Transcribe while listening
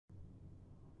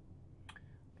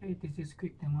Okay, this is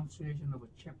quick demonstration of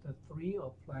chapter 3,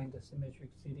 applying the symmetric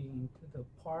seating into the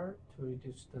part to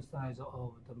reduce the size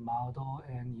of the model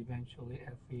and eventually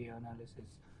FEA analysis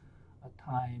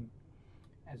time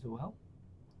as well.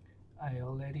 I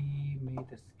already made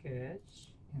the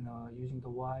sketch, using the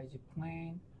YZ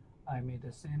plane. I made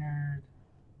a centered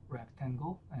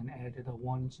rectangle and added a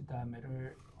 1-inch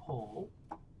diameter hole.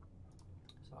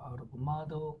 So out of a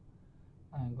model,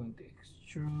 I'm going to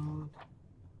extrude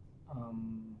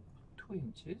 2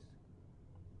 inches.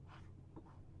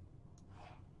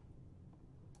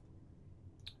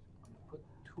 Put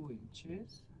 2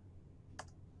 inches. There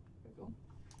we go.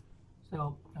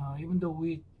 So even though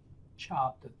we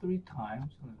chopped 3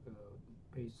 times,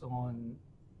 based on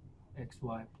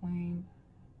XY plane,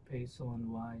 based on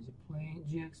YZ plane,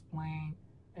 GX plane,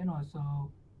 and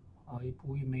also if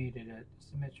we made it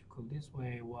symmetrical this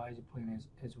way, YZ plane is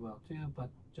as well too, but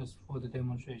just for the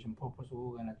demonstration purpose,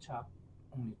 we're gonna chop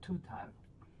only 2 times.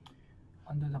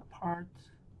 Under the part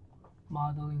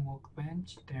modeling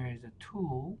workbench, there is a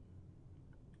tool.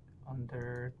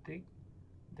 Under thick,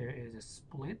 there is a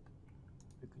split.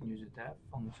 We can use that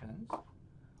functions.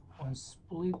 When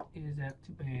split is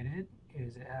activated, it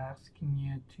is asking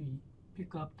you to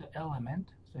pick up the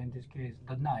element. So in this case,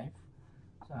 the knife.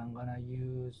 So I'm gonna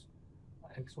use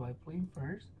XY plane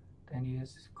first. Then it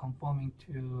is confirming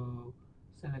to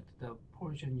select the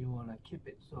portion you wanna keep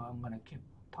it. So I'm gonna keep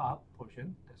top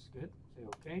portion. That's good. Say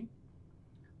OK.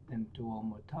 Then do one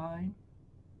more time.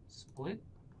 Split.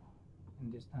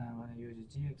 And this time I'm gonna use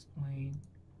a GX plane.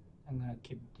 I'm gonna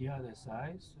keep the other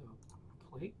side. So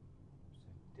click. So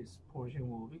this portion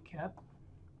will be kept.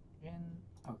 And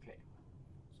OK.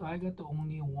 So I got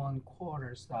only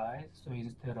 1/4 size. So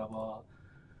instead of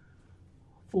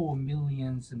 4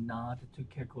 millionths knot to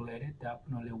calculate it,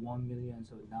 definitely 1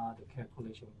 millionth knot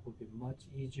calculation would be much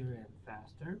easier and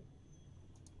faster.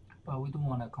 But we don't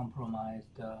want to compromise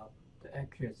the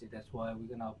accuracy. That's why we're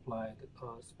going to apply the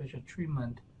special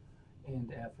treatment in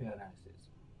the FEA analysis.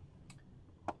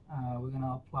 We're going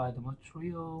to apply the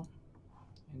material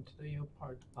into the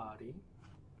part body.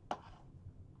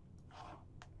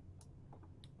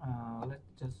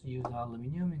 Let's just use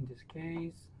aluminum in this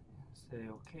case. Say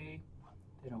OK.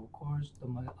 Then of course the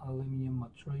aluminum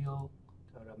material,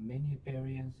 there are many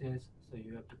variances, so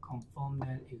you have to confirm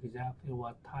that exactly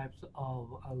what types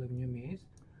of aluminum is.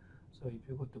 So if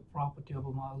you go to property of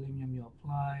aluminum you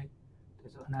apply,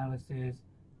 there's analysis,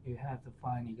 you have to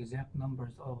find exact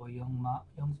numbers of a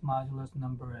Young's modulus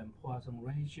number and Poisson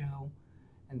ratio,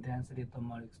 and density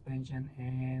thermal expansion,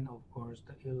 and of course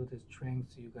the yield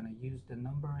strength. So you're going to use the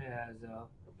number as a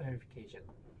verification.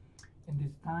 In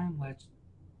this time, let's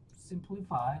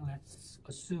simplify. Let's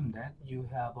assume that you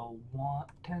have a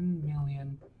 10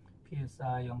 million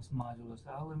psi Young's modulus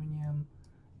aluminum,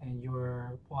 and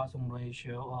your Poisson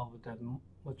ratio of the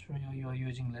material you are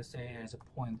using, let's say, is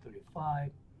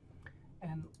 0.35.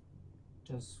 And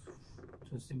just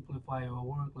to simplify our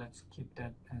work, let's keep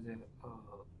that as a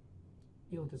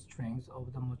yield strength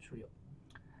of the material.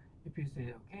 If you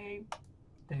say OK,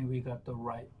 then we got the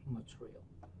right material.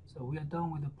 So we are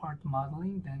done with the part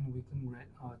modeling. Then we can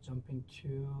jump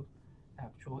into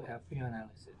actual FEA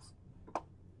analysis.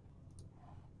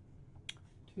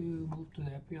 To move to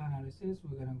the FEA analysis,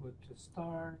 we're going to go to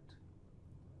Start,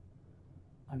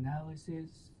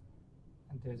 Analysis,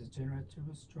 and there's a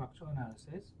Generative Structure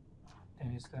Analysis.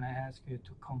 Then it's going to ask you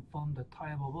to confirm the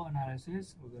type of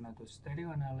analysis. We're going to do Static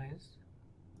Analysis.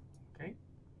 Okay.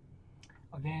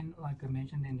 Again, like I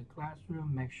mentioned in the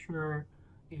classroom, make sure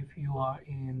if you are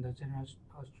in the general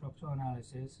structural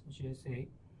analysis, GSA,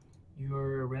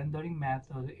 your rendering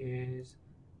method is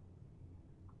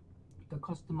the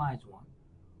customized one.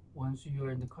 Once you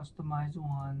are in the customized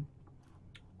one,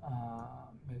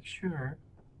 make sure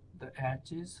the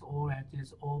edges,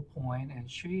 all point, and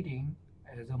shading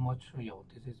as a material.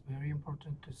 This is very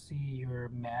important to see your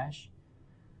mesh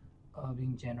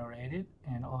being generated,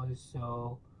 and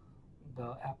also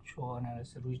the actual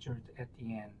analysis result at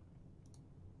the end.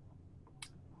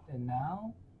 And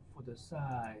now for the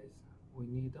size, we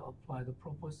need to apply the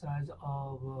proper size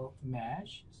of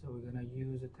mesh. So we're going to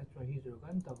use a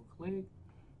tetrahedron, double click,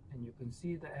 and you can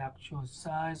see the actual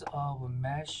size of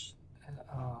mesh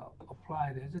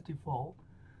applied as a default.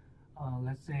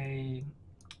 Let's say,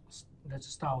 let's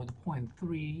start with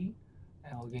 0.3,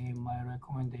 and again my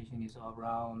recommendation is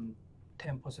around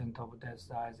 10% of that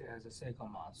size as a second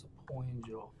amount, so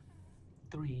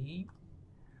 0.03.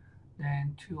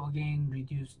 Then to again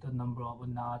reduce the number of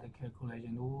knot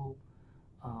calculation, we'll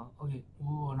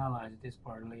analyze this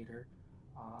part later.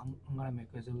 I'm gonna make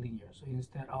it as a linear. So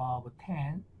instead of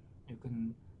 10, you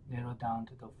can narrow down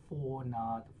to the 4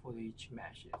 knot for each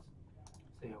meshes.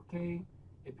 Say OK.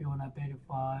 If you want to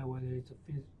verify whether it's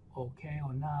okay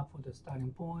or not for the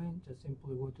starting point, just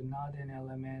simply go to knot and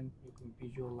element. You can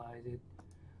visualize it.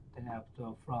 Then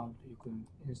after front, you can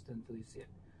instantly see it.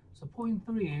 So point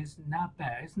 3 is not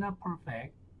bad. It's not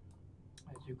perfect.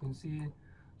 As you can see,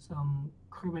 some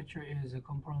curvature is a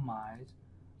compromise.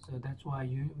 So that's why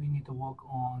we need to work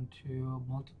on to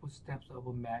multiple steps of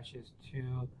meshes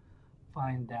to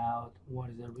find out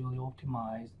what is really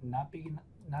optimized, not big,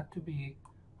 not too big,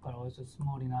 but also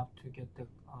small enough to get the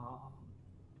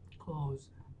close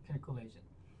calculation.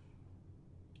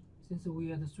 Since we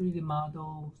have the 3D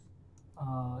models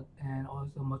and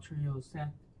also material set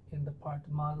in the part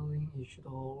modeling, it should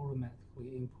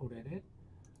automatically imported it.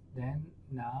 Then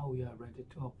now we are ready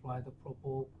to apply the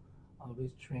proper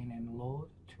restraint and load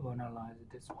to analyze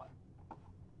this one.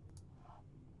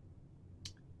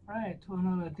 Right, to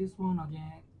analyze this one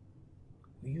again,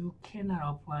 you cannot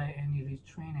apply any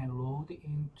restraint and load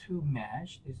into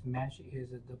mesh. This mesh is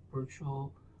the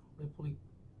virtual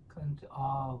replicant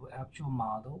of actual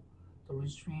model. The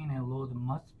restraint and load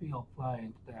must be applied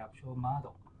into the actual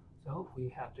model. So we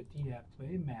have to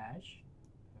deactivate mesh.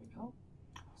 There we go.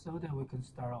 So that we can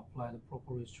start apply the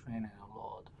proper restraint and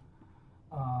load.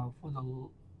 For the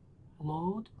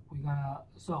load, we're gonna,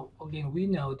 so again, we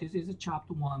know this is a chopped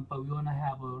one, but we wanna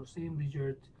have a same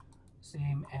result,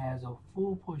 same as a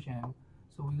full portion.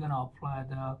 So we're gonna apply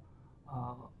the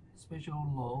special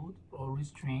load or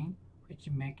restraint, which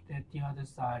make that the other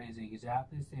side is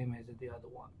exactly the same as the other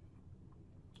one.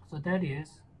 So that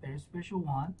is very special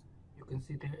one. You can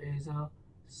see there is a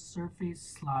surface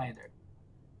slider.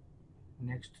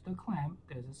 Next to the clamp,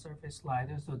 there's a surface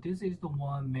slider. So this is the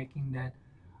one making that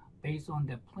based on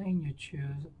the plane you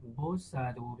choose, both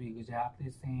sides will be exactly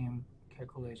the same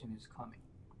calculation is coming.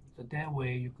 So that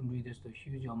way you can reduce the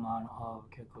huge amount of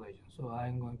calculation. So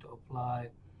I'm going to apply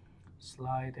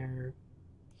slider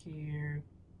here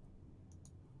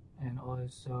and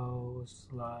also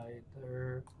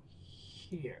slider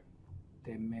here.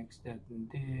 That makes that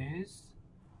this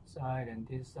side and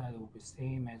this side will be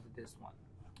same as this one.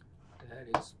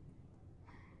 That is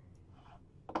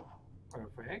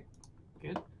perfect.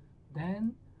 Good.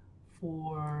 Then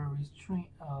for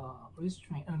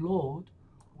restraint and load,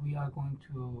 we are going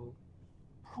to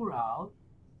pull out,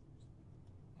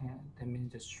 and that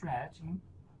means the stretching.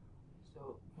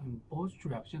 So in both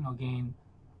directions, again,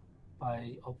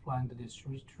 by applying the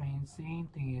restraint, same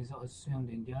thing is assumed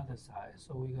in the other side.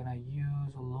 So we're gonna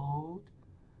use load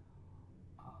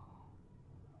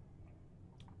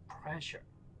pressure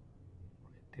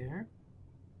right there,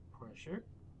 pressure.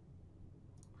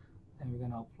 And we're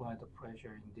going to apply the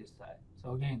pressure in this side.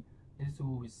 So again, this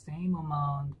will be same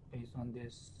amount based on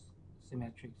this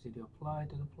symmetric city applied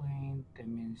to the plane. That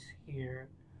means here,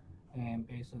 and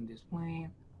based on this plane,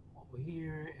 over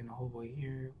here and over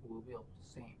here will be the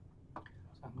same.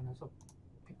 So I'm going to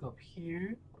pick up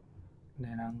here, and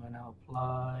then I'm going to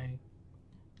apply,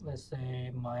 let's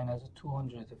say, minus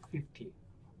 250.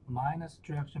 Minus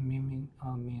direction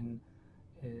mean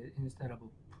instead of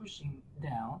pushing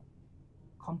down,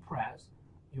 compress,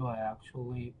 you are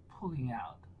actually pulling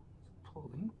out. So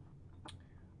pulling.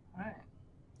 Alright,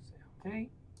 say okay.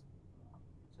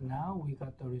 So now we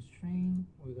got the restraint,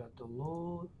 we got the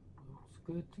load, looks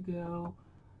good to go,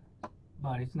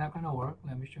 but it's not gonna work.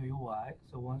 Let me show you why.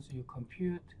 So once you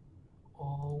compute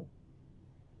all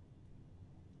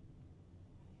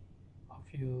a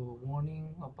few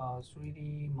warning about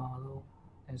 3D model,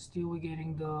 and still we're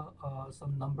getting the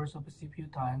some numbers of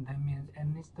CPU time. That means at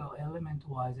least the element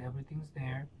wise everything's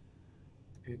there.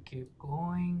 If you keep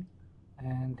going,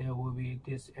 and there will be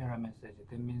this error message.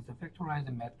 That means the factorize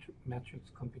the matrix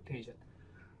computation.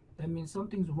 That means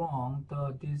something's wrong.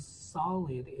 This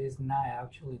solid is not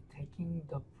actually taking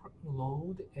the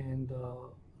load and the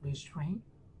restraint.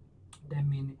 That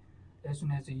means as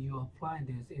soon as you apply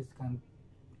this, it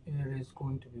is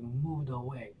going to be moved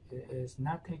away. It is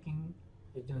not taking,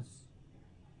 it's just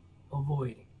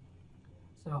avoiding.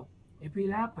 So if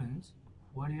it happens,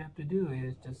 what you have to do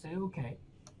is just say okay,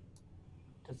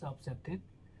 just accept it,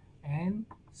 and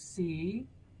see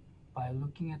by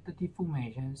looking at the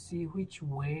deformation, see which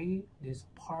way this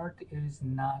part is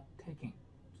not taking.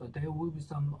 So there will be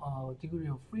some degree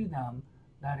of freedom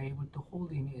not able to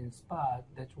hold in spot.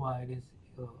 That's why it is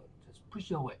just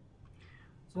push away.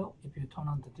 So if you turn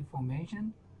on the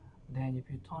deformation, then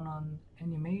if you turn on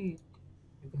animate,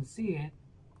 you can see it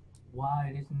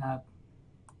why it is not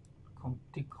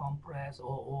decompressed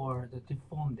or the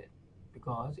deformed it,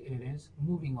 because it is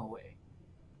moving away.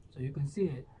 So you can see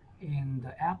it in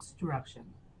the X direction.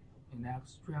 In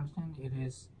x direction, it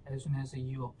is as soon as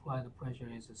you apply the pressure,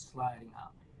 is sliding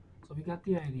out. So we got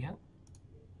the idea.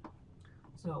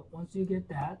 So once you get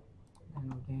that,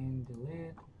 then again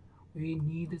delete. We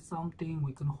need something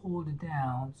we can hold it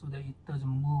down so that it doesn't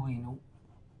move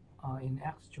in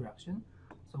x direction.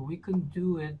 So we can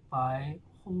do it by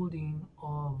holding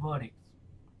a vertex.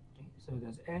 Okay, so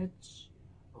there's edge,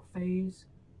 a face,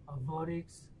 a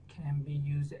vertex can be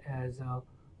used as a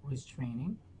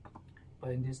restraining.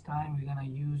 But in this time, we're gonna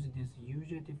use this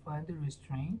user-defined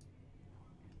restraint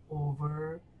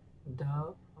over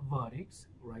the vertex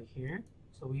right here.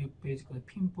 So we basically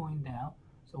pinpoint down.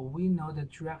 So we know the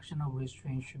direction of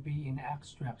restraint should be in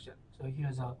x direction. So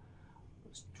here's a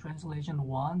translation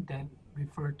one that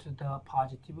refer to the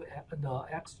positive, the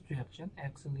x direction,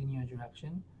 x linear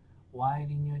direction, y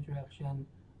linear direction,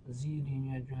 z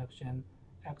linear direction,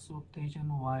 x rotation,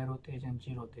 y rotation,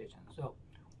 z rotation. So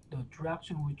the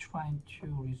direction we're trying to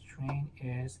restrain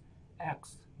is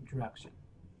x direction.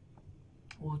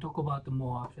 We'll talk about the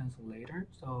more options later.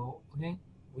 So again,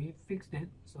 we fixed it.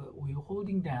 So we're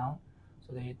holding down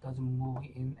so that it doesn't move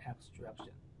in x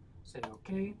direction. Say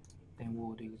okay, then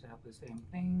we'll do exactly the same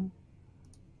thing.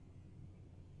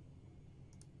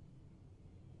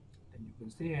 Then you can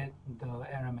see it, the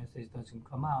error message doesn't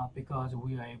come out because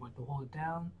we are able to hold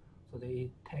down so that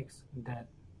it takes that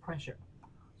pressure.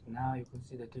 So now you can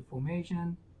see the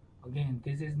deformation. Again,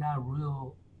 this is not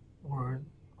real world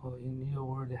or in real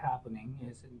world happening.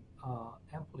 It's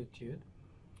amplitude.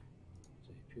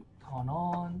 So if you turn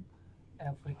on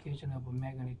application of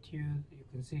magnitude, you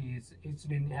can see it's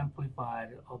been amplified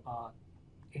about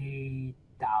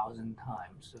 8,000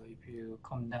 times. So if you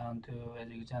come down to, as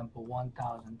an example,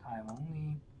 1,000 times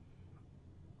only,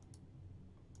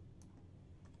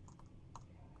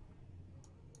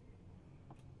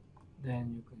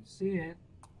 then you can see it.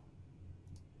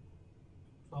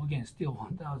 So again, still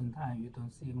 1,000 times, you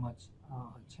don't see much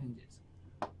changes.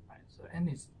 Right. So and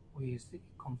we see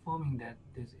confirming that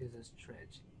this is a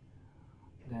stretch.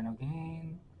 Then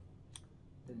again,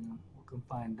 then we can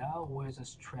find out where the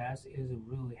stress is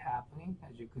really happening.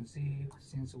 As you can see,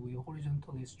 since we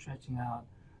horizontally stretching out,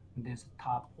 this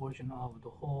top portion of the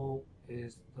hole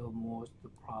is the most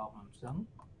problemsome.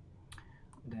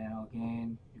 Then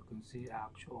again, you can see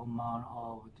actual amount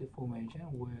of deformation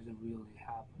where is really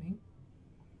happening.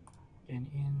 And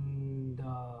in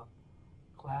the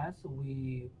class,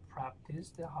 we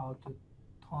practiced how to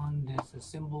turn this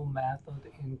symbol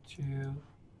method into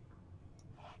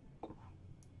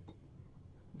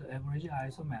the average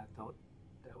ISO method.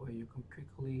 That way you can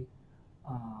quickly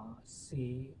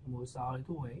see more solid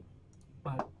way.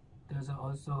 But there's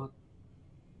also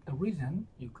the reason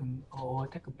you can or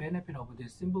take a benefit of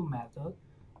this symbol method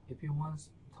if you want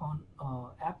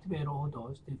to activate all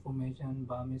those deformation,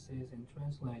 bounces, and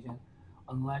translation.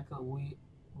 Unlike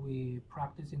we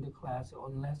practice in the class,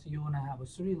 unless you want to have a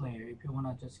 3-layer, if you want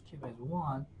to just keep as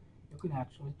one, you can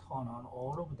actually turn on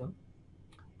all of them.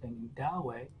 Then in that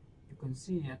way, you can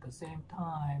see at the same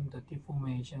time the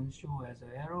deformation show as an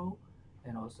arrow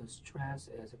and also stress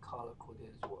as a color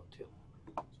coded as well too.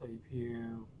 So if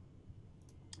you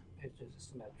it's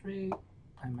just symmetric,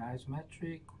 time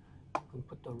isometric, you can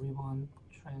put the ribbon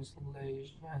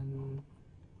translation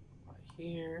right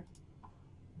here,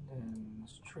 then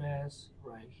stress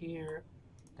right here.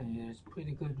 Then it is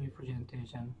pretty good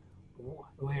representation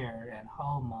where and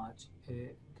how much the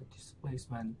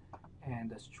displacement and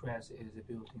the stress is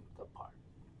built into the part.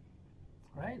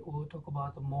 Right? We'll talk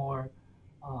about more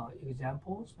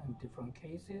examples and different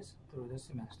cases through the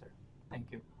semester.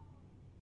 Thank you.